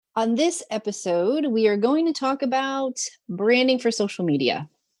On this episode, we are going to talk about branding for social media.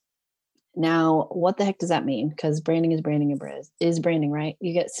 Now, what the heck does that mean? Because branding is branding is branding, right?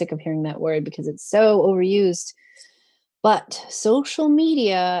 You get sick of hearing that word because it's so overused. But social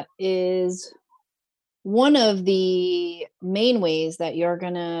media is one of the main ways that you're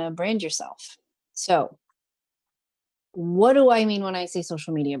going to brand yourself. So, what do I mean when I say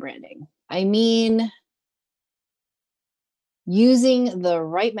social media branding? I mean using the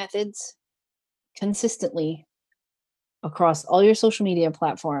right methods consistently across all your social media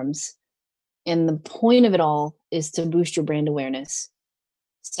platforms. And the point of it all is to boost your brand awareness.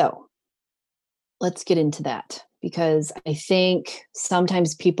 So let's get into that because I think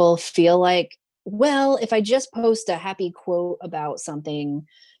sometimes people feel like, well, if I just post a happy quote about something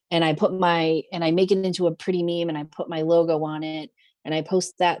and I make it into a pretty meme and I put my logo on it and I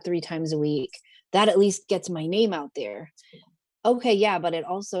post that 3 times a week, that at least gets my name out there. Okay, yeah, but it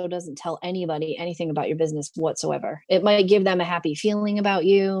also doesn't tell anybody anything about your business whatsoever. It might give them a happy feeling about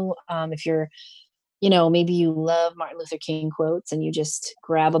you. If you're, maybe you love Martin Luther King quotes and you just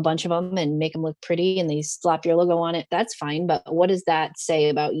grab a bunch of them and make them look pretty and they slap your logo on it. That's fine. But what does that say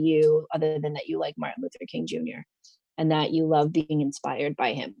about you other than that you like Martin Luther King Jr. and that you love being inspired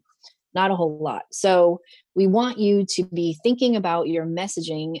by him? Not a whole lot. So we want you to be thinking about your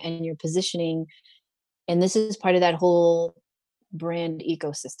messaging and your positioning. And this is part of that whole brand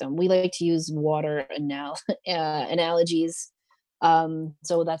ecosystem. We like to use water analogies.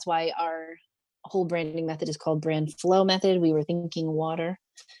 So that's why our whole branding method is called brand flow method. We were thinking water.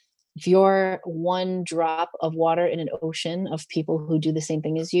 If you're one drop of water in an ocean of people who do the same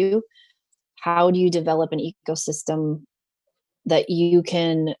thing as you, how do you develop an ecosystem that you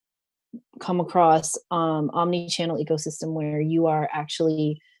can come across omni-channel ecosystem where you are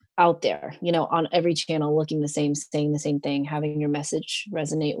actually out there, on every channel looking the same, saying the same thing, having your message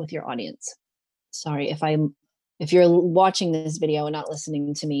resonate with your audience. Sorry if you're watching this video and not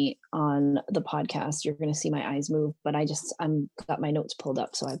listening to me on the podcast, you're going to see my eyes move, but I'm got my notes pulled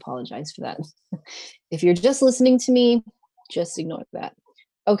up, so I apologize for that. If you're just listening to me, just ignore that.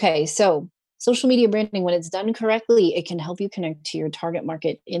 Okay, so social media branding, when it's done correctly, it can help you connect to your target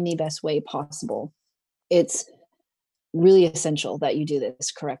market in the best way possible. It's really essential that you do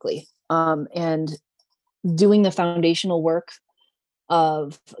this correctly. And doing the foundational work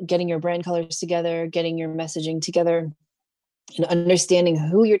of getting your brand colors together, getting your messaging together, and understanding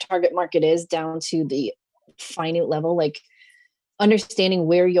who your target market is down to the finite level, like understanding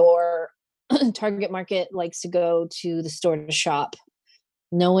where your target market likes to go to the store to shop,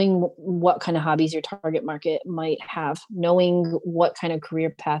 knowing what kind of hobbies your target market might have, knowing what kind of career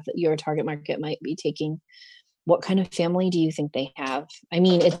path your target market might be taking. What kind of family do you think they have? I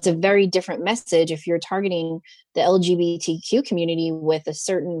mean, it's a very different message if you're targeting the LGBTQ community with a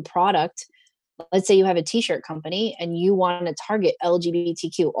certain product. Let's say you have a t-shirt company and you want to target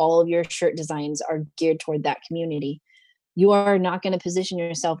LGBTQ. All of your shirt designs are geared toward that community. You are not going to position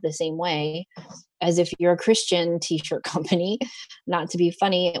yourself the same way as if you're a Christian t-shirt company, not to be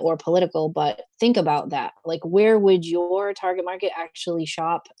funny or political, but think about that. Like, where would your target market actually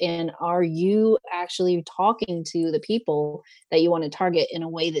shop? And are you actually talking to the people that you want to target in a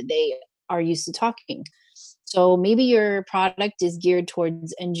way that they are used to talking? So maybe your product is geared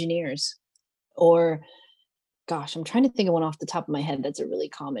towards engineers, or gosh, I'm trying to think of one off the top of my head that's a really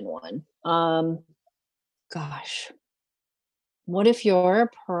common one. Gosh, what if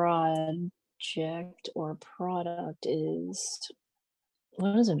your project or product is,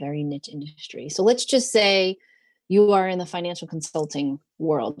 what is a very niche industry? So let's just say you are in the financial consulting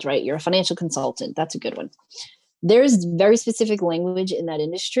world, right? You're a financial consultant. That's a good one. There's very specific language in that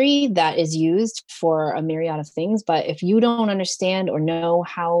industry that is used for a myriad of things. But if you don't understand or know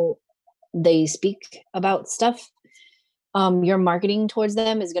how they speak about stuff, your marketing towards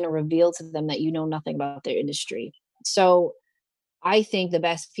them is going to reveal to them that you know nothing about their industry. So I think the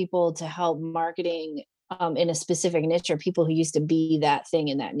best people to help marketing in a specific niche are people who used to be that thing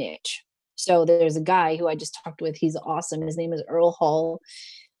in that niche. So there's a guy who I just talked with. He's awesome. His name is Earl Hall.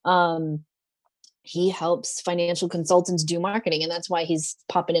 Um, he helps financial consultants do marketing, and that's why he's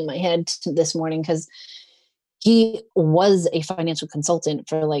popping in my head this morning, because he was a financial consultant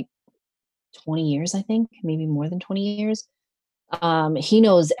for like 20 years, I think, maybe more than 20 years. He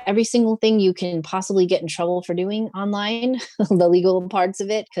knows every single thing you can possibly get in trouble for doing online, the legal parts of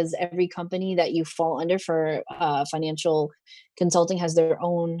it, because every company that you fall under for financial consulting has their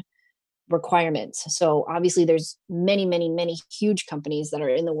own requirements. So obviously, there's many, many, many huge companies that are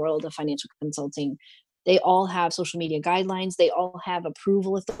in the world of financial consulting. They all have social media guidelines. They all have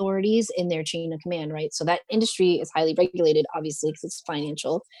approval authorities in their chain of command, right? So that industry is highly regulated, obviously, because it's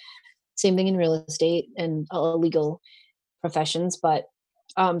financial. Same thing in real estate and legal professions. But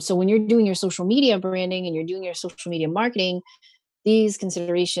so when you're doing your social media branding and you're doing your social media marketing, these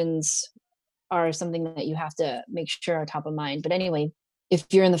considerations are something that you have to make sure are top of mind. But anyway, if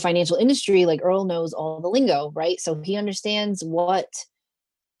you're in the financial industry, like Earl knows all the lingo, right? So he understands what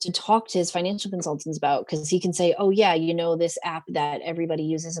to talk to his financial consultants about, because he can say, oh, yeah, this app that everybody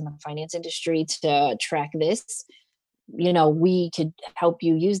uses in the finance industry to track this, we could help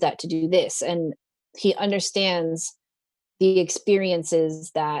you use that to do this. And he understands the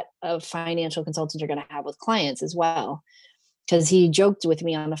experiences that a financial consultants are going to have with clients as well. Because he joked with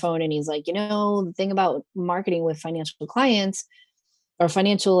me on the phone and he's like, the thing about marketing with financial clients or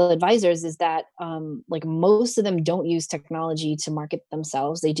financial advisors is that like most of them don't use technology to market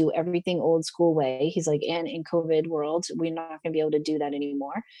themselves. They do everything old school way. He's like, and in COVID world, we're not going to be able to do that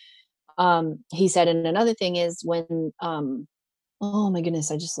anymore. He said, and another thing is when oh my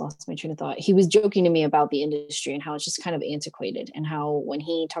goodness, I just lost my train of thought. He was joking to me about the industry and how it's just kind of antiquated, and how when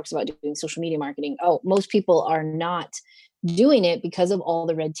he talks about doing social media marketing, most people are not doing it because of all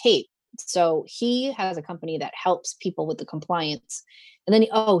the red tape. So he has a company that helps people with the compliance. And then,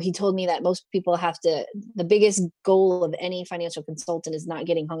 he told me that most people the biggest goal of any financial consultant is not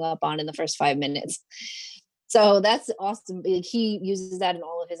getting hung up on in the first 5 minutes. So that's awesome. He uses that in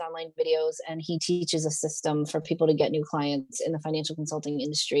all of his online videos, and he teaches a system for people to get new clients in the financial consulting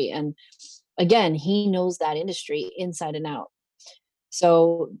industry. And again, he knows that industry inside and out.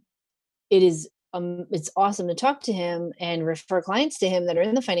 So it's awesome to talk to him and refer clients to him that are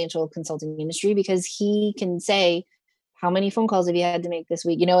in the financial consulting industry, because he can say, how many phone calls have you had to make this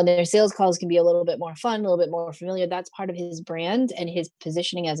week? And their sales calls can be a little bit more fun, a little bit more familiar. That's part of his brand and his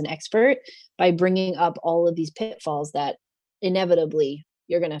positioning as an expert, by bringing up all of these pitfalls that inevitably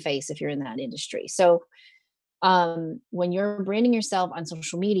you're going to face if you're in that industry. So when you're branding yourself on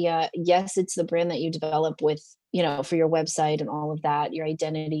social media, yes, it's the brand that you develop with, for your website and all of that, your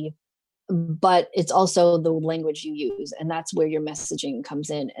identity, but it's also the language you use, and that's where your messaging comes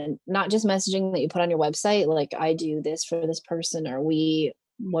in. And not just messaging that you put on your website, like, I do this for this person, or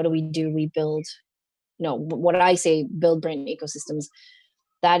what do? We build, what I say, build brand ecosystems.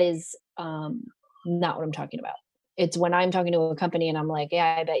 That is not what I'm talking about. It's when I'm talking to a company and I'm like,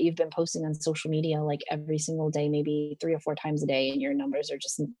 yeah, I bet you've been posting on social media like every single day, maybe 3 or 4 times a day, and your numbers are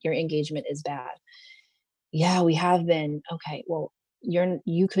just, your engagement is bad. Yeah, we have been. Okay, well,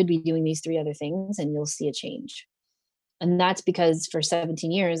 you could be doing these 3 other things and you'll see a change. And that's because for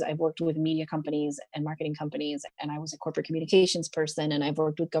 17 years, I've worked with media companies and marketing companies, and I was a corporate communications person, and I've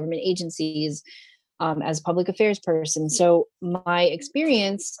worked with government agencies as a public affairs person. So my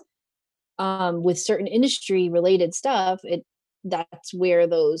experience with certain industry related stuff, that's where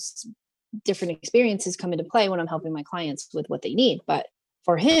those different experiences come into play when I'm helping my clients with what they need. But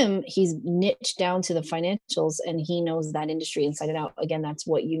for him, he's niched down to the financials, and he knows that industry inside and out. Again, that's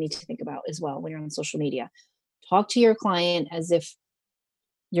what you need to think about as well when you're on social media. Talk to your client as if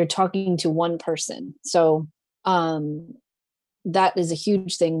you're talking to one person. So that is a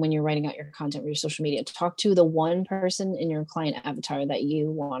huge thing when you're writing out your content for your social media. Talk to the one person in your client avatar that you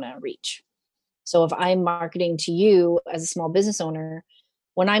want to reach. So if I'm marketing to you as a small business owner,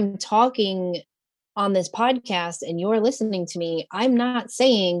 when I'm talking on this podcast and you're listening to me, I'm not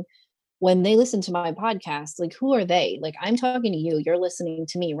saying, when they listen to my podcast, like, who are they? Like, I'm talking to you, you're listening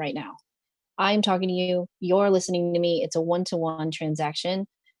to me right now. I'm talking to you, you're listening to me. It's a one-to-one transaction.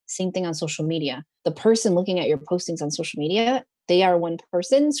 Same thing on social media. The person looking at your postings on social media, they are one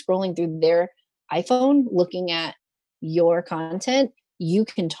person scrolling through their iPhone, looking at your content. You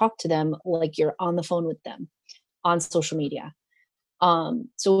can talk to them like you're on the phone with them on social media.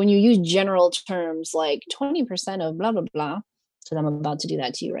 So when you use general terms like 20% of blah, blah, blah, because I'm about to do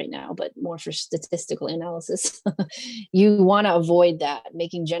that to you right now, but more for statistical analysis, you want to avoid that,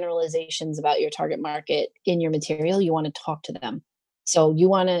 making generalizations about your target market in your material. You want to talk to them. So you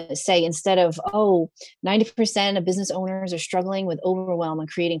want to say, instead of, 90% of business owners are struggling with overwhelm and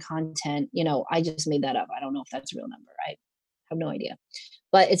creating content, I just made that up. I don't know if that's a real number. I have no idea.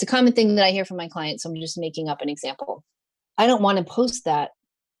 But it's a common thing that I hear from my clients. So I'm just making up an example. I don't want to post that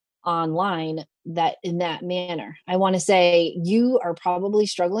online that in that manner. I want to say, you are probably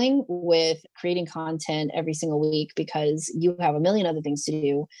struggling with creating content every single week because you have a million other things to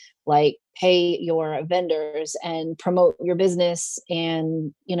do, like pay your vendors and promote your business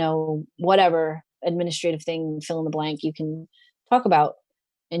and, whatever administrative thing, fill in the blank, you can talk about.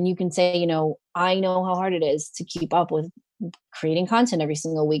 And you can say, I know how hard it is to keep up with creating content every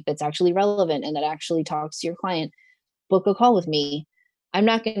single week that's actually relevant and that actually talks to your client, book a call with me. I'm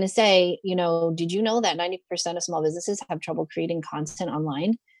not going to say, did you know that 90% of small businesses have trouble creating content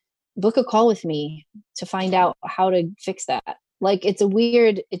online? Book a call with me to find out how to fix that. Like, it's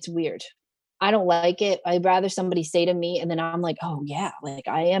weird. I don't like it. I'd rather somebody say to me, and then I'm like, oh yeah, like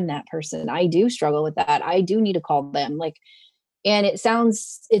I am that person. I do struggle with that. I do need to call them. Like, and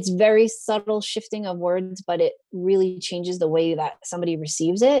it's very subtle shifting of words, but it really changes the way that somebody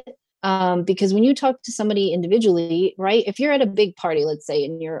receives it. Because when you talk to somebody individually, right? If you're at a big party, let's say,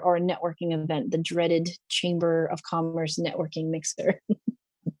 or a networking event, the dreaded Chamber of Commerce networking mixer.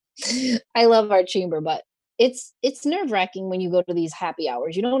 I love our chamber, but it's nerve-wracking when you go to these happy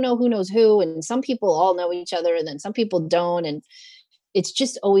hours. You don't know who knows who, and some people all know each other, and then some people don't, and it's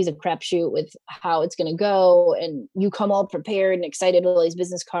just always a crapshoot with how it's going to go. And you come all prepared and excited with all these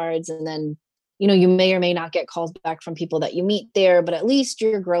business cards, and then you may or may not get calls back from people that you meet there, but at least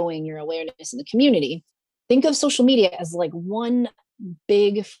you're growing your awareness in the community. Think of social media as like one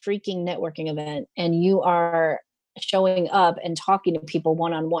big freaking networking event, and you are showing up and talking to people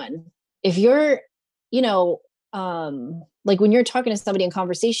one-on-one. If you're, like when you're talking to somebody in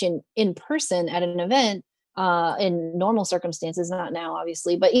conversation in person at an event, in normal circumstances, not now,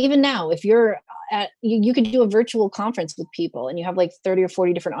 obviously, but even now, if you're you could do a virtual conference with people and you have like 30 or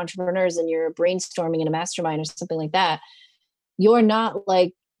 40 different entrepreneurs and you're brainstorming in a mastermind or something like that. You're not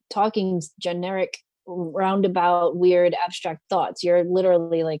like talking generic, roundabout, weird, abstract thoughts. You're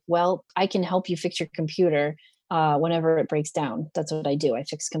literally like, well, I can help you fix your computer whenever it breaks down. That's what I do. I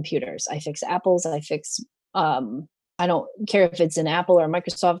fix computers. I fix Apples. I don't care if it's an Apple or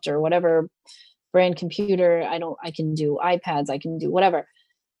Microsoft or whatever brand computer. I can do iPads. I can do whatever.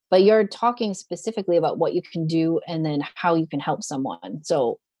 But you're talking specifically about what you can do and then how you can help someone.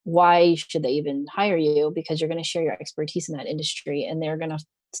 So why should they even hire you? Because you're going to share your expertise in that industry, and they're going to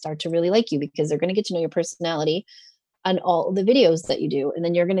start to really like you because they're going to get to know your personality on all the videos that you do. And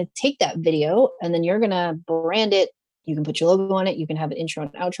then you're going to take that video and then you're going to brand it. You can put your logo on it. You can have an intro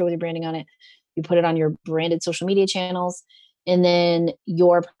and outro with your branding on it. You put it on your branded social media channels, and then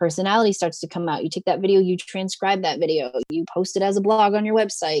your personality starts to come out. You take that video, you transcribe that video, you post it as a blog on your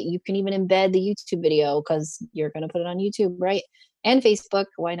website. You can even embed the YouTube video because you're going to put it on YouTube, right? And Facebook.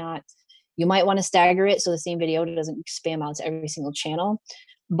 Why not? You might want to stagger it so the same video doesn't spam out to every single channel.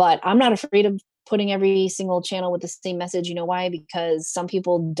 But I'm not afraid of putting every single channel with the same message. You know why? Because some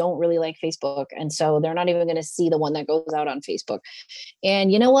people don't really like Facebook. And so they're not even going to see the one that goes out on Facebook.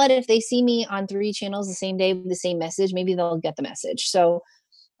 And you know what? If they see me on 3 channels the same day with the same message, maybe they'll get the message. So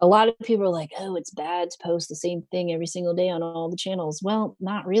a lot of people are like, oh, it's bad to post the same thing every single day on all the channels. Well,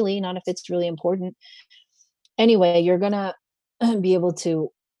 not really, not if it's really important. Anyway, you're going to be able to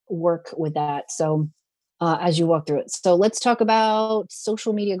work with that. So as you walk through it. So let's talk about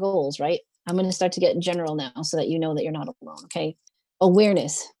social media goals, right? I'm going to start to get general now so that you know that you're not alone. Okay.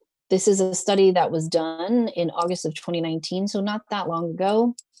 Awareness. This is a study that was done in August of 2019, so not that long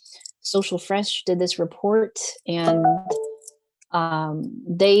ago. Social Fresh did this report, and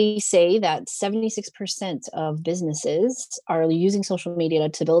they say that 76% of businesses are using social media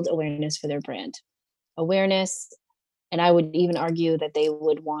to build awareness for their brand. Awareness, and I would even argue that they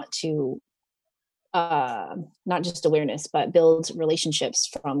would want to not just awareness, but build relationships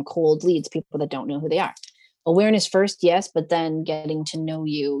from cold leads, people that don't know who they are. Awareness first, yes, but then getting to know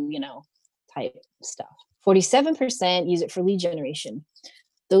you, type stuff. 47% use it for lead generation.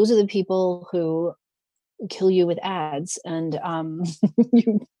 Those are the people who kill you with ads, and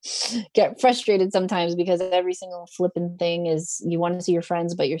you get frustrated sometimes because every single flipping thing is you want to see your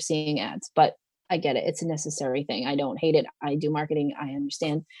friends, but you're seeing ads. But I get it. It's a necessary thing. I don't hate it. I do marketing. I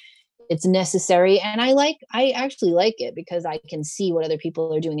understand it's necessary, and I actually like it because I can see what other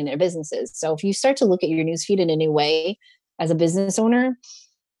people are doing in their businesses. So if you start to look at your newsfeed in a new way as a business owner,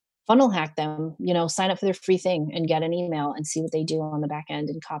 funnel hack them, sign up for their free thing and get an email and see what they do on the back end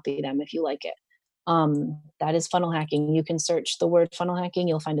and copy them if you like it. That is funnel hacking. You can search the word funnel hacking.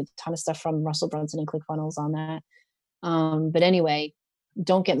 You'll find a ton of stuff from Russell Brunson and ClickFunnels on that. But anyway,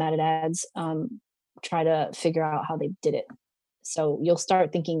 don't get mad at ads. Try to figure out how they did it. So you'll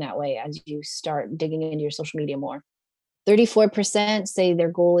start thinking that way as you start digging into your social media more. 34% say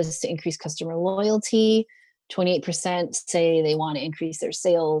their goal is to increase customer loyalty. 28% say they want to increase their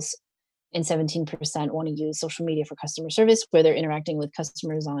sales. And 17% want to use social media for customer service, where they're interacting with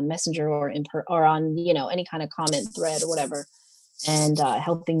customers on Messenger or on, any kind of comment thread or whatever, and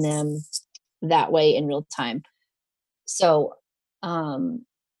helping them that way in real time. So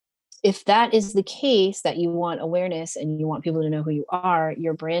if that is the case, that you want awareness and you want people to know who you are,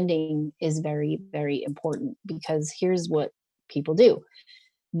 your branding is very, very important, because here's what people do.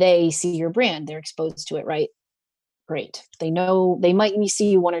 They see your brand, they're exposed to it, right? Great. They know, they might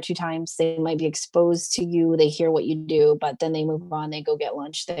see you one or two times. They might be exposed to you. They hear what you do, but then they move on. They go get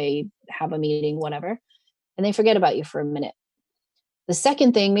lunch. They have a meeting, whatever, and they forget about you for a minute. The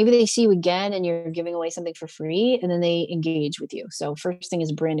second thing, maybe they see you again and you're giving away something for free, and then they engage with you. So, first thing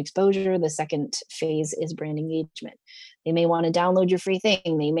is brand exposure. The second phase is brand engagement. They may want to download your free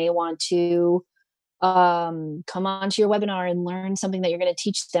thing. They may want to come onto your webinar and learn something that you're going to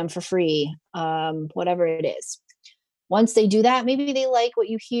teach them for free, whatever it is. Once they do that, maybe they like what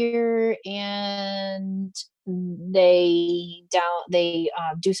you hear and they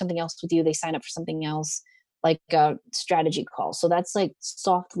do something else with you. They sign up for something else, like a strategy call. So that's like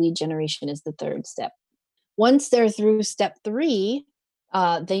soft lead generation is the third step. Once they're through step three,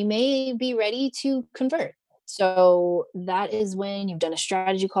 they may be ready to convert. So that is when you've done a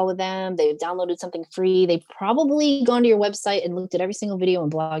strategy call with them. They've downloaded something free. They've probably gone to your website and looked at every single video and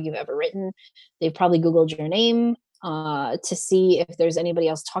blog you've ever written. They've probably Googled your name to see if there's anybody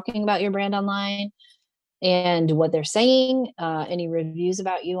else talking about your brand online and what they're saying, any reviews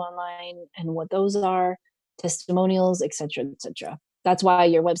about you online and what those are, testimonials, etc., etc. That's why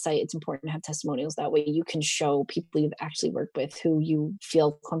your website, it's important to have testimonials. That way you can show people you've actually worked with who you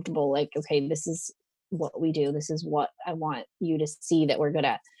feel comfortable, like, okay, this is what we do. This is what I want you to see that we're good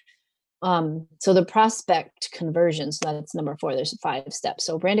at. So the prospect conversion, so that's number 4. There's 5 steps.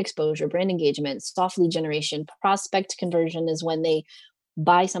 So brand exposure, brand engagement, soft lead generation. Prospect conversion is when they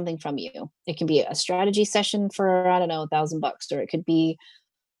buy something from you. It can be a strategy session for, I don't know, $1,000, or it could be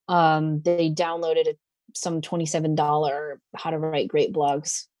they downloaded some $27 how to write great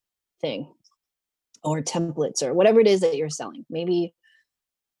blogs thing, or templates, or whatever it is that you're selling. Maybe,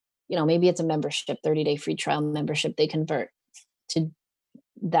 maybe it's a membership, 30-day free trial membership. They convert to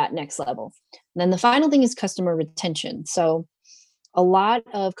that next level. And then the final thing is customer retention. So a lot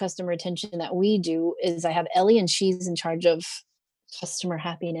of customer retention that we do is, I have Ellie, and she's in charge of customer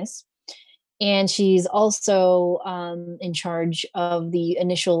happiness. And she's also in charge of the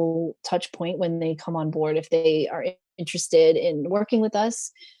initial touch point when they come on board. If they are interested in working with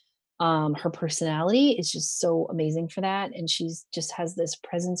us, her personality is just so amazing for that. And she's just has this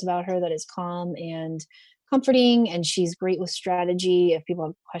presence about her that is calm and comforting. And she's great with strategy if people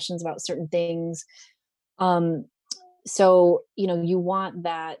have questions about certain things. So, you want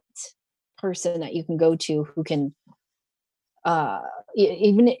that person that you can go to who can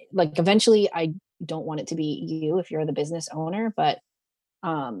even, like, eventually, I don't want it to be you if you're the business owner, but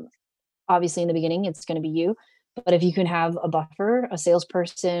obviously in the beginning it's going to be you. But if you can have a buffer, a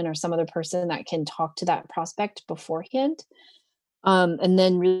salesperson or some other person that can talk to that prospect beforehand, and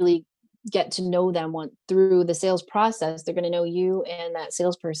then really get to know them through the sales process, they're going to know you and that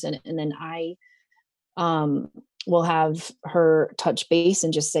salesperson. And then I will have her touch base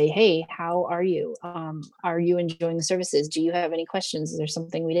and just say, hey, how are you? Are you enjoying the services? Do you have any questions? Is there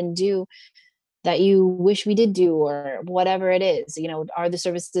something we didn't do that you wish we did do, or whatever it is? Are the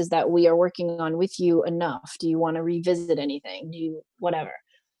services that we are working on with you enough? Do you want to revisit anything? Do you, whatever?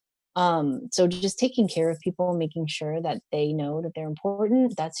 So just taking care of people, making sure that they know that they're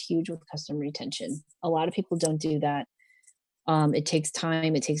important, that's huge with customer retention. A lot of people don't do that. It takes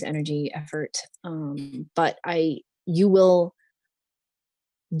time, it takes energy, effort. But you will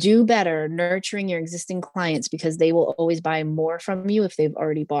do better nurturing your existing clients, because they will always buy more from you if they've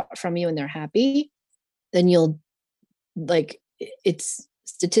already bought from you and they're happy. Then it's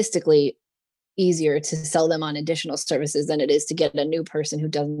statistically easier to sell them on additional services than it is to get a new person who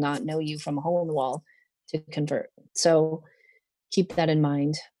does not know you from a hole in the wall to convert. So keep that in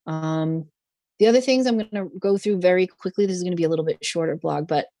mind. The other things I'm going to go through very quickly, this is going to be a little bit shorter blog,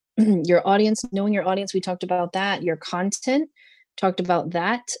 but your audience, knowing your audience, we talked about that. Your content, talked about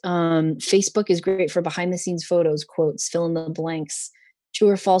that. Facebook is great for behind the scenes photos, quotes, fill in the blanks, true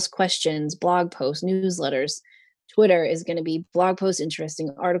or false questions, blog posts, newsletters. Twitter is going to be blog posts,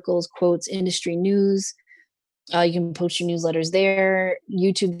 interesting articles, quotes, industry news. You can post your newsletters there,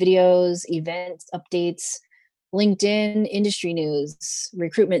 YouTube videos, events, updates. LinkedIn, industry news,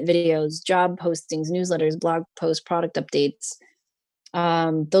 recruitment videos, job postings, newsletters, blog posts, product updates.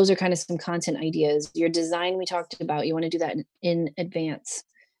 Those are kind of some content ideas. Your design, we talked about, you want to do that in advance.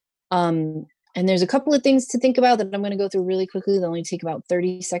 And there's a couple of things to think about that I'm going to go through really quickly. They'll only take about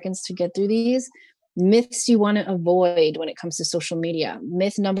 30 seconds to get through these. Myths you want to avoid when it comes to social media.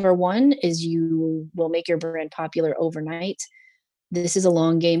 Myth number 1 is you will make your brand popular overnight. This is a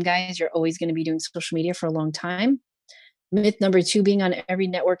long game, guys. You're always going to be doing social media for a long time. Myth number 2, being on every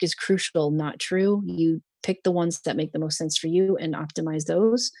network is crucial, not true. You pick the ones that make the most sense for you and optimize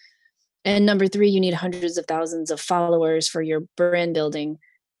those. And number 3, you need hundreds of thousands of followers for your brand building.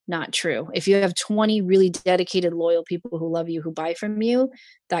 Not true. If you have 20 really dedicated, loyal people who love you, who buy from you,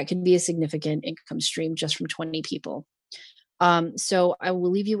 that could be a significant income stream just from 20 people. So I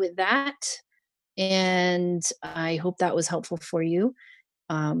will leave you with that. And I hope that was helpful for you.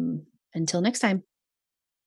 Um, until next time.